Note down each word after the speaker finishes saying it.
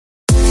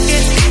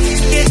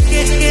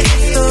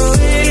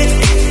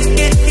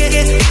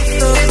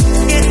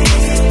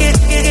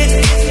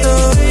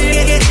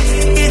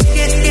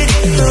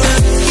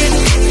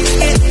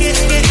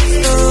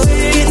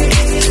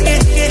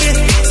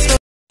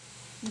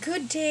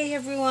Good day,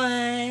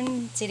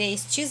 everyone. Today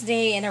is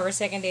Tuesday and our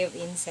second day of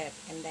inset.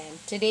 And then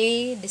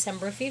today,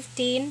 December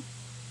 15,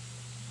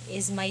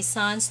 is my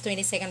son's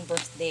 22nd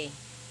birthday.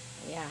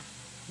 Yeah.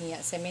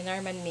 Yeah, seminar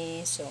man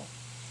me. So,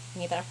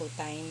 ngita ako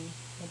time.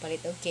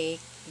 Mapalit og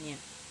cake. Yeah.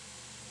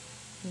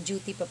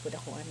 Duty pa po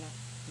ako anak.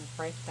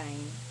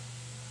 Part-time.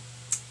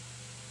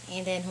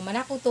 And then,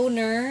 humana ko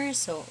toner.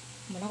 So,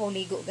 humana ko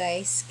ligo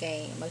guys.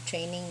 Kay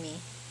mag-training me.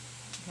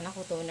 Humana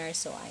ko toner.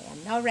 So, I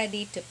am now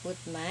ready to put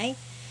my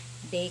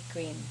day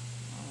cream.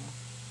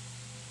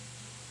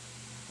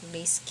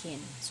 Base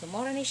skin. So,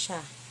 mora ni siya.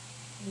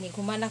 Hindi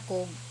kumana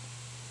ko.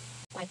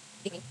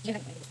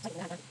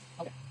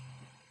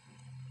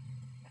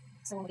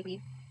 So,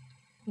 maybe.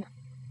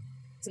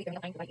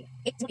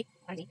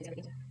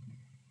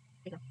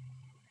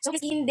 So,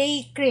 skin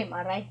day cream,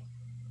 alright?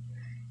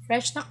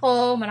 Fresh na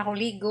ko, man ako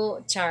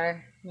ligo,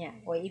 char. Nya,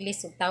 o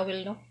ilis og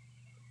towel, no?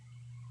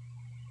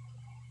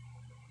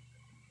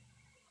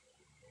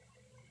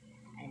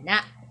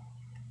 Ana.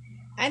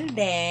 And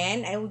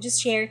then, I will just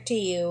share to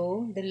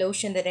you the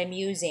lotion that I'm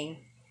using.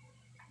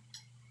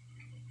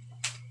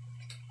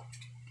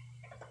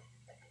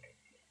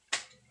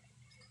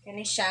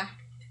 Kani siya.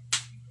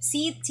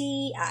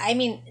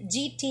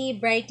 GT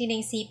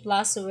Brightening C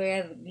Plus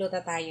with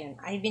glutathione.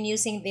 I've been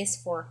using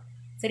this for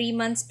 3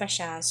 months pa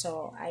siya.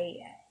 So, I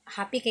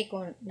happy kay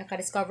kung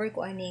naka-discover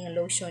ko aning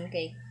lotion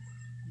kay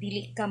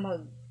dili ka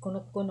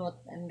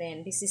magkunot-kunot. And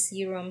then, this is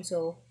serum.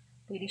 So,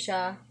 pwede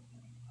siya.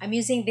 I'm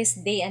using this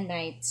day and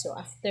night. So,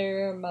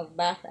 after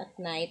mag-bath at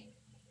night,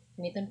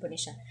 gamiton po ni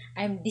siya.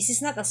 This is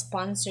not a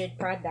sponsored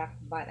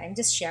product, but I'm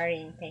just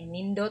sharing. Kay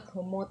nindot,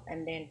 humot,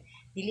 and then,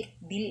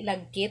 dili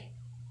lagkit,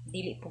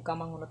 dili po ka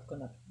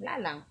mangunot-kunot. Wala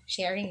lang,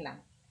 sharing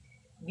lang.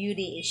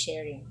 Beauty is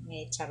sharing.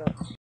 Ngay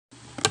charot.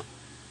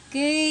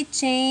 Okay,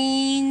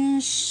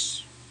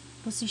 change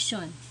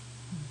position.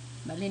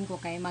 Balin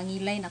ko kay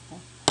mangilay na ko.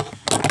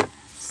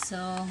 So,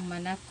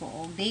 mana ko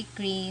og day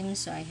cream.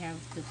 So, I have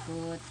to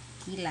put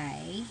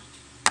kilay.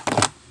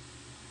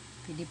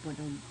 Pwede po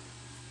doon.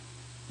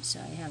 So,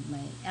 I have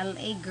my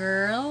LA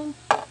Girl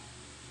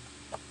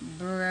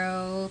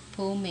Brow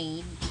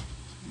Pomade.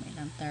 May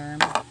lang term.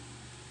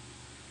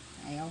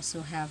 I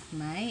also have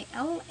my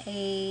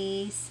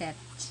LA set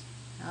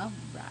of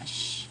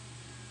brush.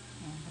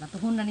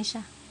 Latuhon na ni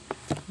siya.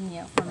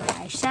 Yeah, for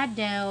my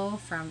eyeshadow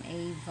from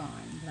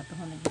Avon.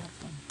 Latuhon na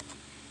gihapon.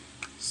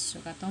 So,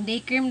 katong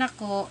day cream na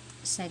ko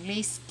sa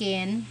glaze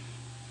skin.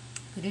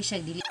 Pwede siya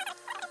dili.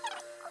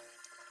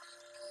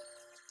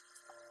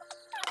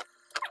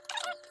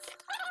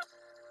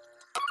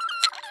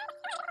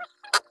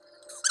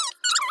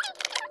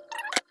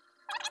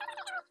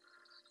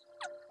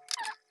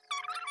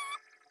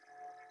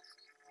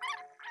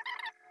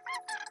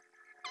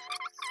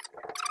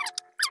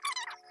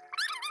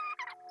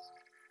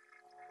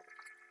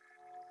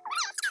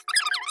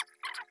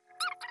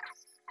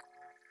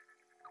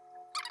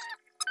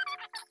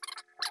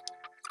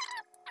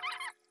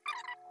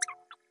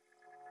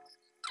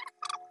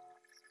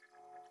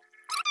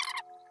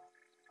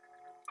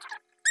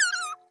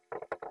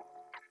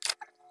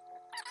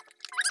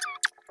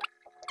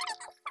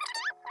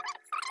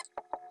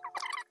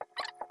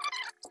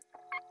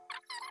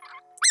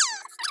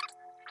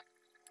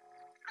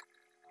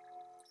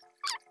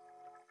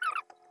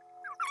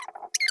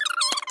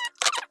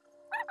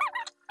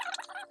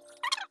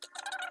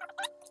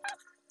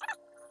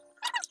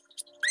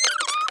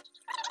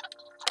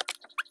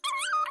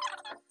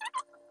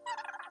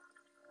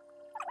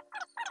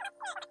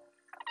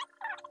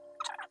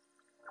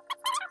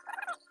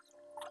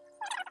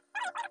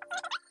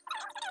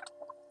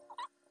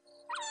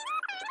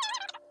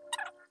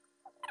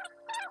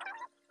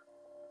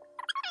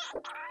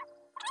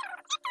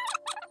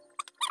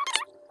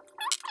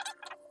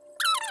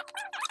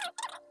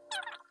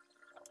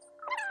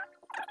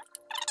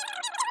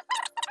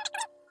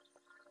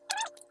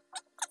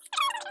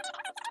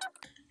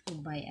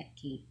 Buy a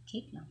cake.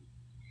 Cake lang.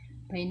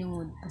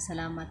 Painungod,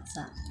 pasalamat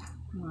sa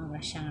mga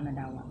grasya nga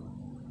nadawa.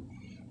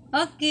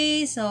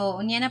 Okay, so,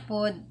 unya na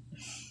po.